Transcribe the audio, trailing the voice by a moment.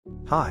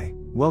Hi,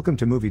 welcome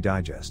to Movie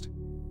Digest.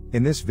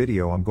 In this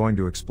video I'm going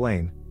to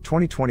explain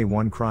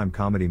 2021 crime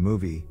comedy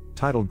movie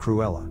titled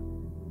Cruella.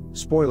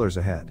 Spoilers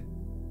ahead.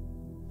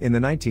 In the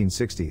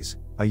 1960s,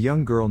 a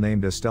young girl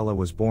named Estella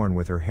was born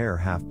with her hair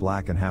half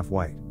black and half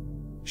white.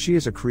 She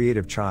is a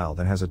creative child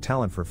and has a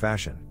talent for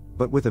fashion,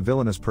 but with a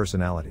villainous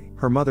personality.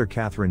 Her mother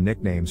Catherine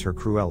nicknames her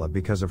Cruella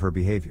because of her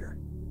behavior.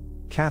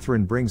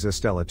 Catherine brings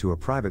Estella to a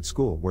private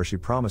school where she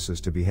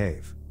promises to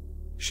behave.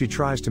 She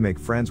tries to make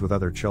friends with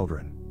other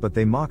children, but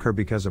they mock her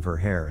because of her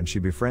hair, and she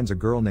befriends a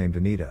girl named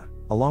Anita,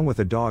 along with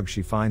a dog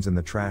she finds in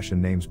the trash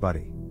and names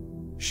Buddy.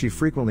 She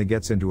frequently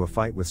gets into a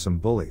fight with some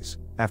bullies.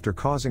 After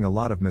causing a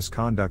lot of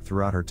misconduct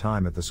throughout her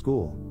time at the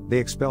school, they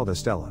expelled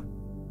Estella.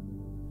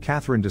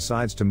 Catherine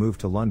decides to move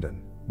to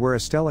London, where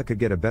Estella could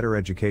get a better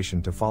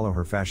education to follow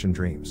her fashion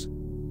dreams.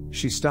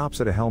 She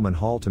stops at a Hellman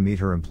Hall to meet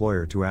her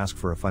employer to ask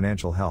for a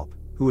financial help,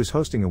 who is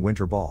hosting a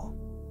winter ball.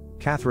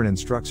 Catherine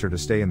instructs her to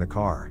stay in the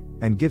car,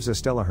 and gives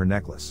Estella her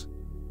necklace.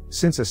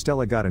 Since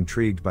Estella got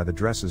intrigued by the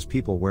dresses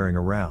people wearing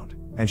around,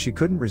 and she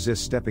couldn't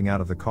resist stepping out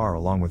of the car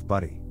along with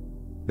Buddy.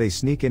 They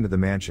sneak into the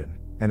mansion,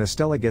 and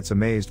Estella gets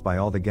amazed by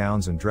all the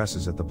gowns and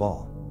dresses at the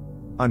ball.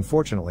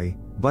 Unfortunately,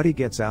 Buddy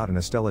gets out and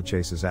Estella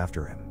chases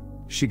after him.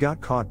 She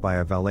got caught by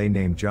a valet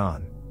named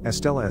John.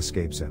 Estella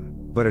escapes him,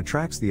 but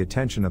attracts the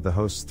attention of the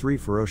host's 3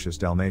 ferocious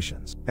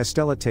Dalmatians.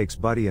 Estella takes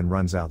Buddy and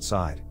runs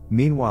outside.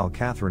 Meanwhile,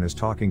 Catherine is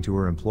talking to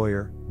her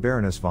employer,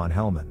 Baroness von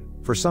Hellman,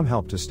 for some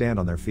help to stand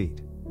on their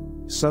feet.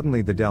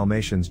 Suddenly the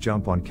Dalmatians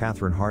jump on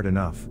Catherine hard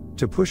enough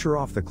to push her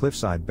off the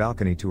cliffside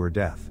balcony to her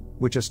death,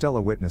 which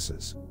Estella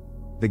witnesses.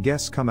 The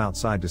guests come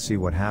outside to see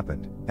what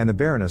happened, and the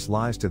Baroness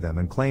lies to them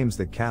and claims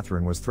that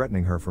Catherine was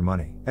threatening her for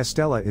money.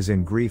 Estella is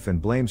in grief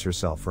and blames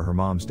herself for her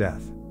mom's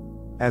death.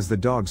 As the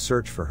dogs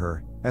search for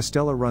her,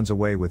 Estella runs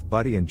away with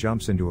Buddy and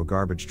jumps into a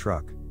garbage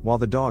truck, while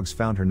the dogs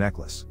found her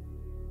necklace.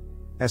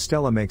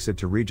 Estella makes it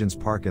to Regent's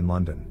Park in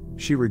London.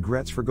 She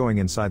regrets for going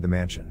inside the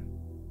mansion.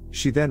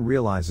 She then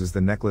realizes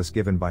the necklace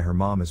given by her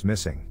mom is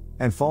missing,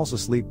 and falls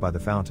asleep by the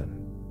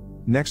fountain.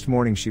 Next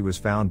morning she was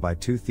found by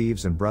 2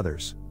 thieves and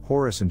brothers,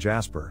 Horace and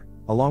Jasper,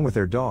 along with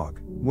their dog,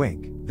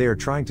 Wink. They are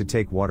trying to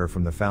take water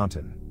from the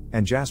fountain,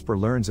 and Jasper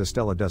learns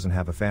Estella doesn't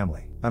have a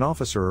family. An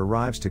officer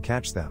arrives to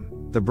catch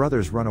them. The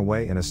brothers run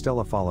away and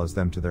Estella follows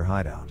them to their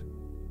hideout.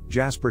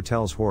 Jasper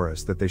tells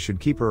Horace that they should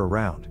keep her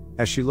around,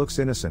 as she looks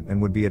innocent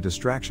and would be a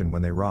distraction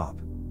when they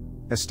rob.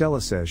 Estella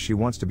says she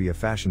wants to be a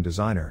fashion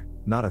designer,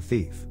 not a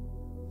thief.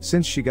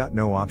 Since she got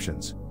no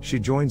options, she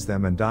joins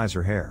them and dyes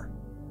her hair.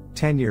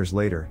 10 years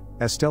later,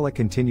 Estella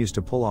continues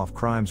to pull off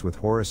crimes with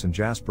Horace and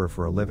Jasper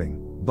for a living.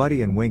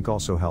 Buddy and Wink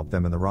also help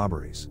them in the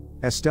robberies.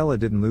 Estella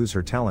didn't lose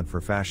her talent for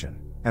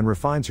fashion, and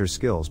refines her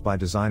skills by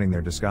designing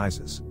their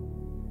disguises.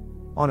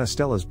 On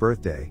Estella's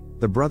birthday,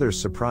 the brothers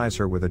surprise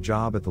her with a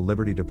job at the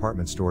Liberty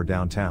department store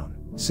downtown,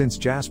 since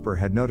Jasper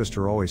had noticed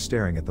her always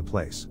staring at the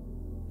place.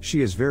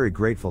 She is very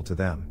grateful to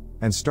them,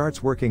 and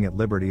starts working at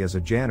Liberty as a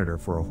janitor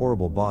for a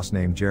horrible boss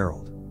named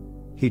Gerald.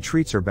 He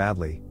treats her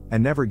badly,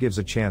 and never gives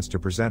a chance to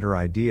present her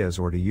ideas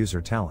or to use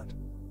her talent.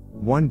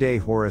 One day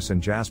Horace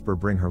and Jasper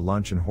bring her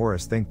lunch and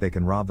Horace think they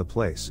can rob the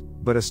place,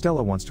 but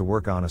Estella wants to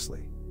work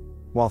honestly.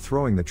 While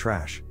throwing the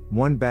trash,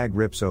 one bag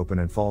rips open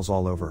and falls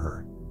all over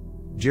her.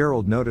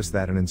 Gerald noticed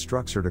that and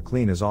instructs her to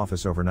clean his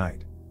office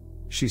overnight.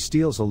 She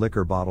steals a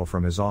liquor bottle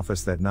from his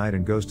office that night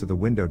and goes to the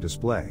window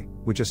display,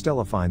 which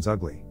Estella finds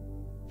ugly.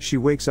 She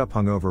wakes up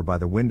hungover by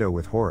the window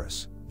with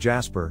Horace,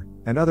 Jasper,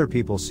 and other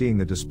people seeing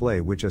the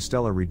display, which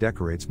Estella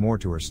redecorates more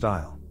to her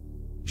style.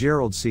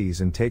 Gerald sees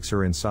and takes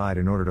her inside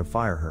in order to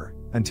fire her,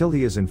 until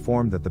he is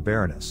informed that the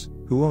Baroness,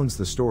 who owns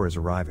the store, is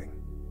arriving.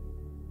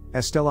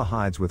 Estella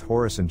hides with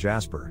Horace and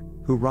Jasper,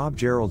 who rob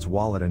Gerald's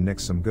wallet and nick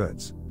some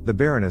goods. The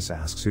Baroness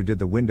asks who did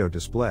the window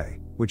display,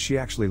 which she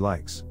actually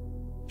likes.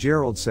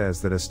 Gerald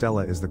says that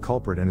Estella is the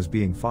culprit and is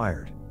being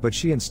fired, but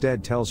she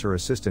instead tells her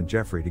assistant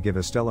Jeffrey to give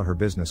Estella her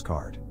business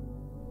card.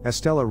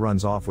 Estella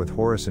runs off with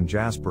Horace and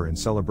Jasper in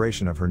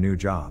celebration of her new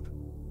job.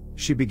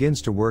 She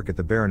begins to work at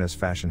the Baroness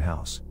fashion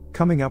house,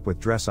 coming up with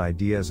dress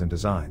ideas and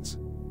designs.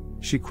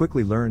 She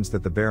quickly learns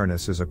that the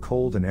Baroness is a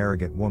cold and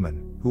arrogant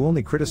woman, who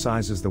only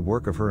criticizes the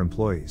work of her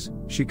employees.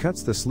 She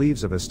cuts the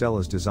sleeves of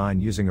Estella's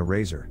design using a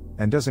razor,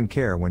 and doesn't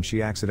care when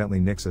she accidentally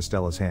nicks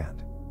Estella's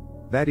hand.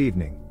 That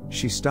evening,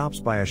 she stops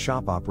by a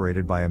shop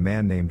operated by a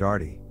man named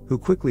Artie, who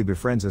quickly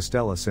befriends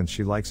Estella since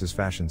she likes his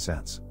fashion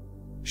sense.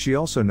 She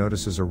also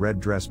notices a red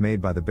dress made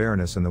by the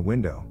Baroness in the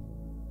window.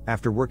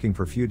 After working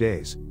for a few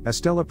days,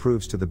 Estella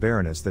proves to the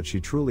Baroness that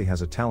she truly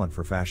has a talent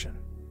for fashion.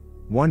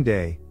 One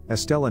day,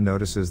 Estella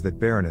notices that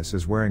Baroness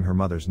is wearing her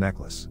mother's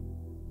necklace.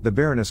 The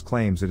Baroness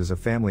claims it is a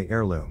family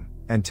heirloom,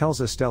 and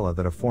tells Estella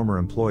that a former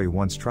employee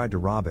once tried to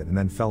rob it and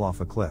then fell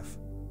off a cliff.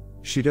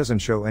 She doesn't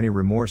show any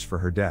remorse for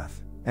her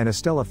death, and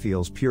Estella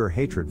feels pure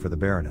hatred for the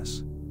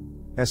Baroness.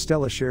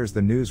 Estella shares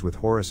the news with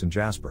Horace and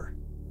Jasper.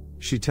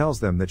 She tells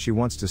them that she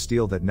wants to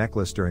steal that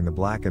necklace during the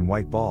black and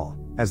white ball,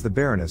 as the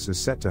Baroness is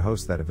set to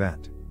host that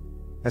event.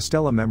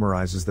 Estella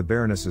memorizes the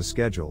Baroness's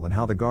schedule and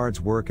how the guards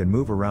work and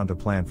move around to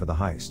plan for the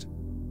heist.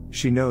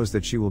 She knows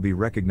that she will be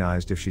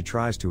recognized if she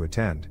tries to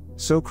attend,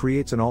 so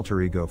creates an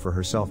alter ego for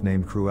herself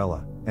named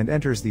Cruella, and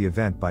enters the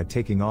event by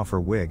taking off her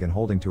wig and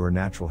holding to her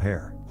natural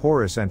hair.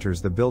 Horace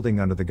enters the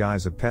building under the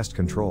guise of pest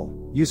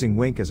control, using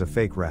Wink as a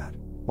fake rat,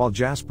 while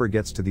Jasper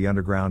gets to the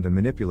underground and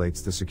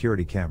manipulates the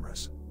security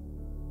cameras.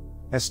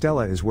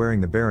 Estella is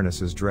wearing the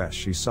Baroness's dress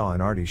she saw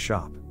in Artie's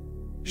shop.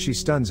 She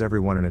stuns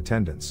everyone in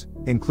attendance,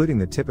 including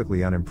the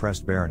typically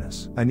unimpressed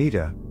Baroness,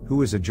 Anita,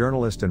 who is a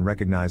journalist and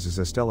recognizes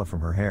Estella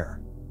from her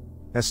hair.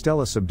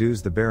 Estella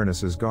subdues the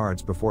Baroness's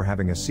guards before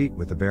having a seat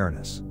with the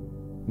Baroness.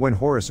 When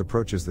Horace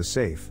approaches the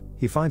safe,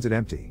 he finds it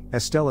empty.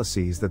 Estella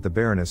sees that the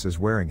Baroness is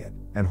wearing it,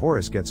 and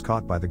Horace gets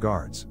caught by the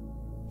guards.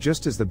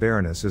 Just as the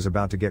Baroness is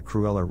about to get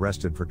Cruella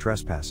arrested for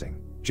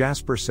trespassing,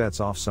 Jasper sets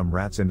off some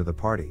rats into the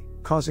party,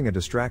 causing a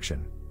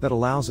distraction that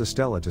allows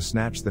Estella to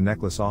snatch the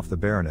necklace off the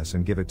Baroness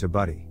and give it to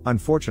Buddy.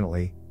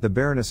 Unfortunately, the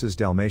Baroness's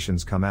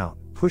Dalmatians come out,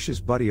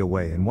 pushes Buddy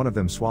away, and one of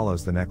them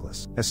swallows the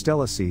necklace.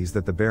 Estella sees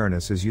that the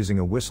Baroness is using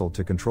a whistle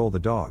to control the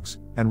dogs,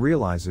 and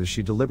realizes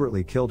she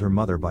deliberately killed her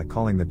mother by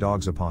calling the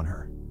dogs upon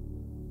her.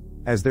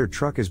 As their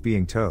truck is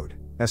being towed,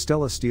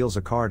 Estella steals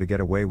a car to get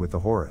away with the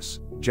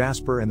Horace,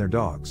 Jasper and their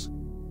dogs.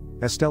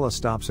 Estella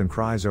stops and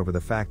cries over the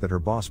fact that her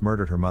boss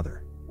murdered her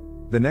mother.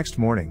 The next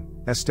morning,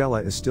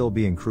 Estella is still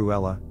being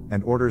Cruella,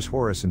 and orders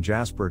Horace and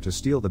Jasper to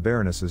steal the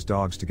Baroness's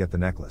dogs to get the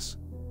necklace.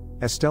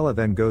 Estella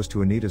then goes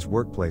to Anita's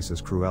workplace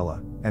as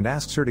Cruella, and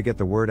asks her to get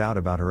the word out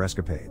about her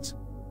escapades.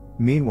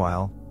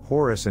 Meanwhile,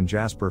 Horace and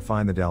Jasper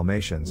find the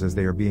Dalmatians as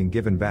they are being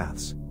given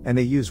baths, and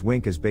they use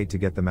Wink as bait to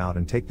get them out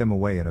and take them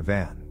away in a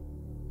van.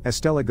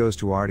 Estella goes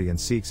to Artie and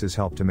seeks his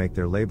help to make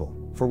their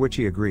label, for which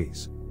he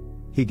agrees.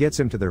 He gets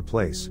him to their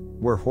place,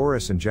 where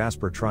Horace and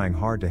Jasper trying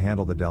hard to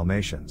handle the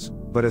Dalmatians,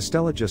 but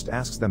Estella just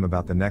asks them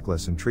about the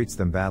necklace and treats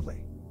them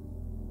badly.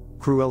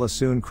 Cruella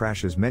soon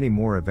crashes many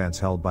more events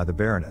held by the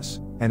Baroness,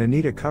 and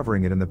Anita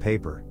covering it in the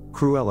paper.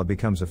 Cruella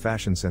becomes a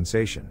fashion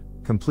sensation,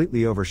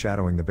 completely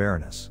overshadowing the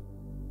Baroness.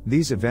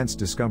 These events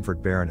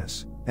discomfort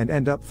Baroness, and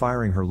end up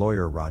firing her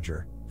lawyer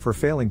Roger, for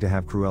failing to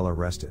have Cruella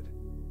arrested.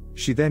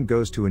 She then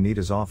goes to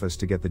Anita's office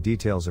to get the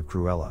details of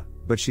Cruella,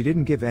 but she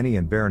didn't give any,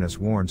 and Baroness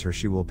warns her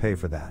she will pay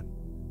for that.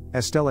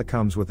 Estella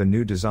comes with a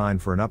new design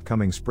for an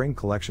upcoming spring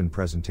collection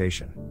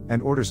presentation,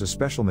 and orders a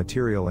special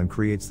material and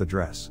creates the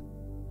dress.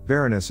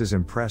 Baroness is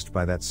impressed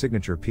by that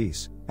signature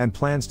piece, and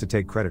plans to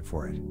take credit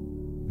for it.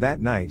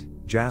 That night,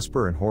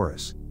 Jasper and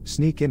Horace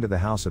sneak into the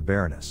house of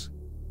Baroness.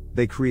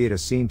 They create a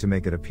scene to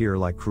make it appear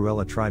like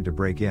Cruella tried to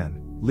break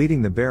in,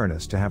 leading the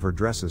Baroness to have her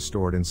dresses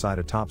stored inside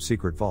a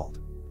top-secret vault.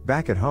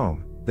 Back at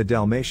home, the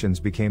Dalmatians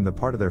became the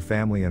part of their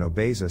family and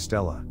obeys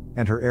Estella,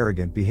 and her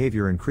arrogant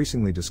behavior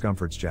increasingly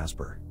discomforts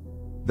Jasper.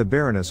 The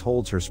Baroness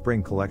holds her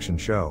spring collection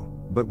show,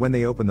 but when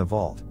they open the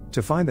vault,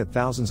 to find that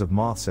thousands of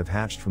moths have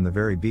hatched from the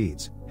very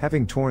beads,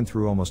 having torn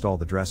through almost all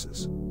the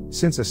dresses.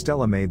 Since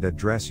Estella made that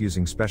dress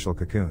using special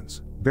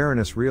cocoons,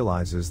 Baroness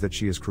realizes that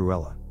she is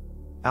Cruella.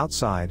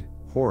 Outside,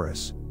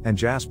 Horace and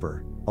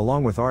Jasper,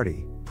 along with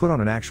Artie, put on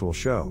an actual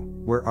show,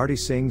 where Artie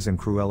sings and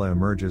Cruella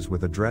emerges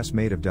with a dress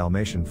made of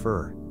Dalmatian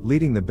fur,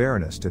 leading the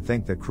Baroness to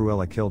think that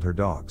Cruella killed her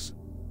dogs.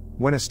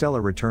 When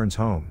Estella returns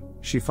home,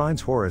 she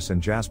finds Horace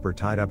and Jasper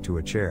tied up to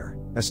a chair.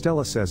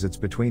 Estella says it's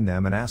between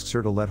them and asks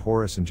her to let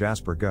Horace and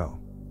Jasper go.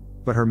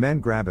 But her men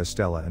grab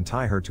Estella and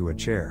tie her to a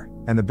chair,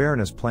 and the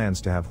Baroness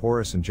plans to have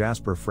Horace and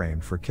Jasper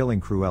framed for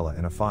killing Cruella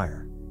in a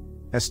fire.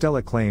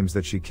 Estella claims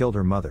that she killed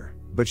her mother,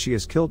 but she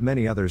has killed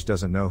many others,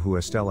 doesn't know who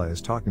Estella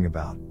is talking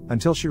about,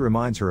 until she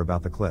reminds her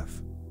about the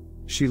cliff.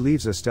 She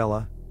leaves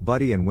Estella,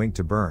 Buddy and Wink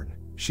to burn.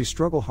 She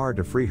struggles hard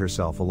to free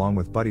herself along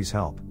with Buddy's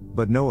help,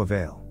 but no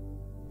avail.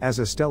 As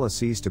Estella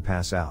sees to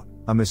pass out,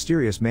 a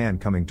mysterious man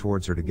coming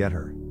towards her to get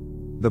her.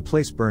 The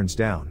place burns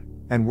down,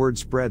 and word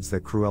spreads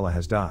that Cruella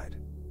has died.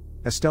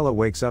 Estella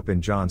wakes up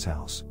in John's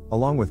house,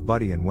 along with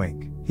Buddy and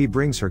Wink. He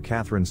brings her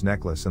Catherine's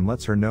necklace and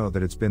lets her know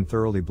that it's been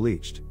thoroughly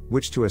bleached,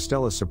 which to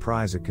Estella's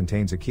surprise it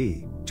contains a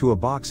key to a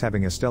box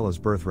having Estella's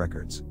birth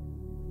records.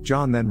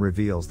 John then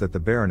reveals that the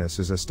Baroness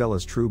is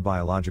Estella's true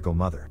biological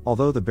mother.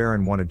 Although the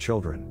Baron wanted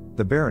children,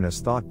 the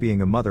Baroness thought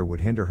being a mother would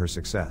hinder her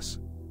success.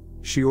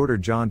 She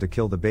ordered John to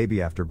kill the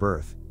baby after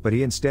birth, but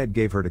he instead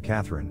gave her to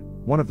Catherine,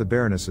 one of the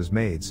Baroness's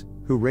maids,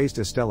 who raised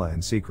Estella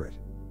in secret.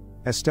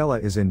 Estella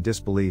is in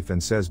disbelief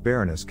and says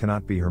Baroness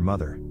cannot be her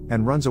mother,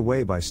 and runs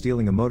away by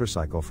stealing a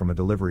motorcycle from a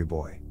delivery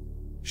boy.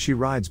 She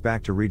rides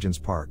back to Regent's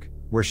Park,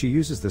 where she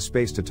uses the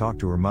space to talk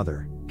to her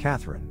mother,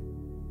 Catherine.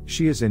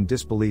 She is in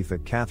disbelief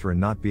at Catherine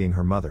not being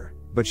her mother,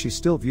 but she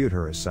still viewed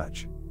her as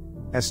such.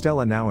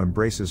 Estella now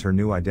embraces her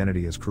new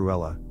identity as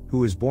Cruella,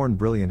 who is born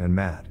brilliant and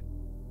mad.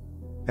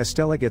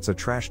 Estella gets a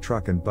trash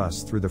truck and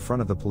busts through the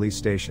front of the police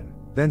station,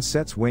 then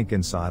sets Wink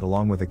inside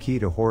along with a key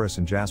to Horace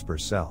and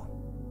Jasper's cell.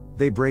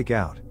 They break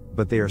out,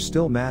 but they are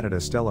still mad at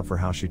Estella for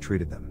how she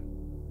treated them.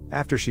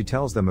 After she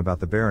tells them about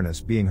the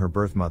Baroness being her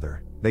birth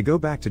mother, they go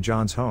back to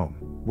John's home,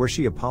 where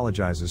she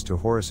apologizes to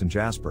Horace and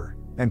Jasper,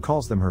 and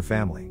calls them her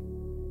family.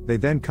 They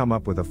then come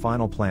up with a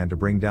final plan to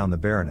bring down the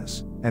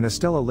Baroness, and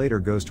Estella later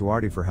goes to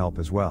Artie for help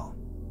as well.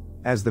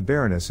 As the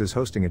Baroness is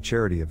hosting a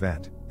charity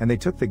event, and they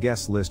took the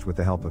guest list with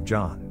the help of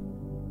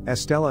John.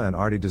 Estella and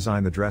Artie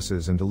design the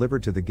dresses and deliver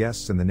to the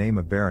guests in the name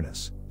of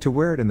Baroness, to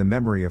wear it in the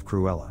memory of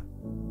Cruella.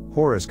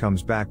 Horace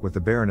comes back with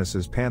the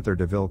Baroness's Panther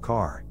de Vil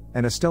car,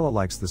 and Estella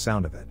likes the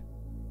sound of it.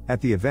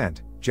 At the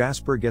event,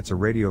 Jasper gets a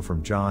radio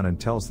from John and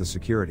tells the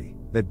security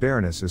that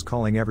Baroness is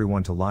calling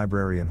everyone to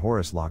library and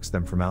Horace locks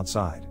them from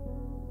outside.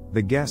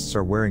 The guests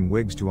are wearing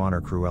wigs to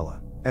honor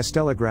Cruella.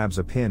 Estella grabs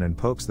a pin and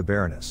pokes the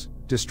Baroness,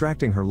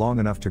 distracting her long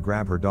enough to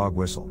grab her dog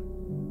whistle.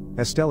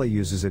 Estella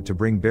uses it to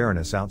bring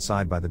Baroness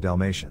outside by the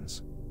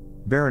Dalmatians.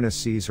 Baroness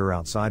sees her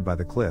outside by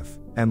the cliff,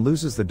 and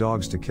loses the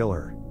dogs to kill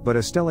her, but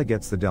Estella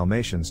gets the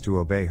Dalmatians to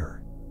obey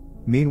her.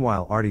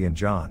 Meanwhile, Artie and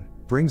John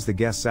brings the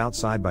guests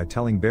outside by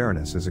telling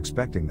Baroness is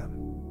expecting them.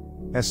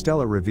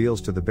 Estella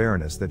reveals to the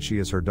Baroness that she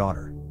is her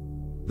daughter.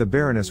 The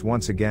Baroness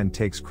once again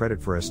takes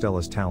credit for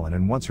Estella's talent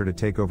and wants her to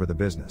take over the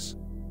business.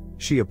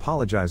 She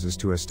apologizes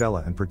to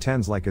Estella and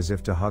pretends like as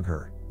if to hug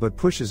her, but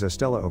pushes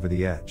Estella over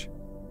the edge.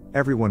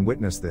 Everyone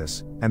witnessed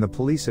this, and the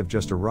police have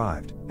just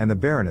arrived, and the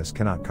Baroness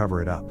cannot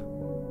cover it up.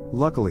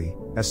 Luckily,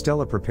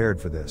 Estella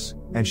prepared for this,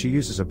 and she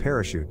uses a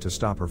parachute to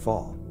stop her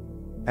fall.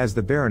 As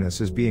the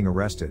Baroness is being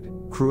arrested,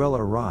 Cruella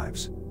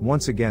arrives,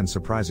 once again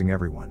surprising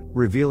everyone,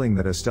 revealing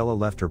that Estella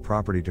left her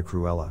property to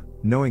Cruella,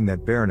 knowing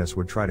that Baroness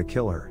would try to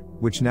kill her,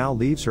 which now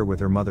leaves her with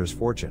her mother's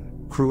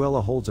fortune.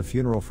 Cruella holds a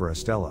funeral for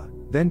Estella,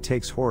 then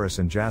takes Horace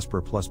and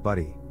Jasper plus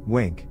Buddy,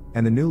 Wink,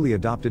 and the newly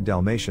adopted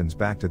Dalmatians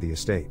back to the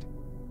estate.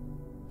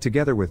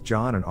 Together with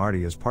John and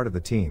Artie as part of the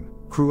team,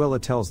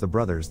 Cruella tells the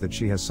brothers that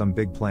she has some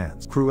big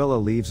plans.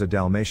 Cruella leaves a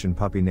Dalmatian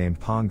puppy named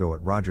Pongo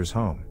at Roger's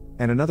home,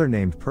 and another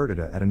named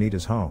Perdita at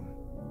Anita's home.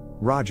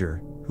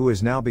 Roger, who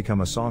has now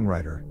become a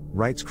songwriter,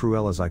 writes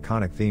Cruella's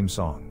iconic theme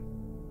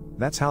song.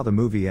 That's how the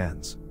movie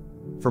ends.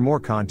 For more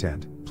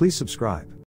content, please subscribe.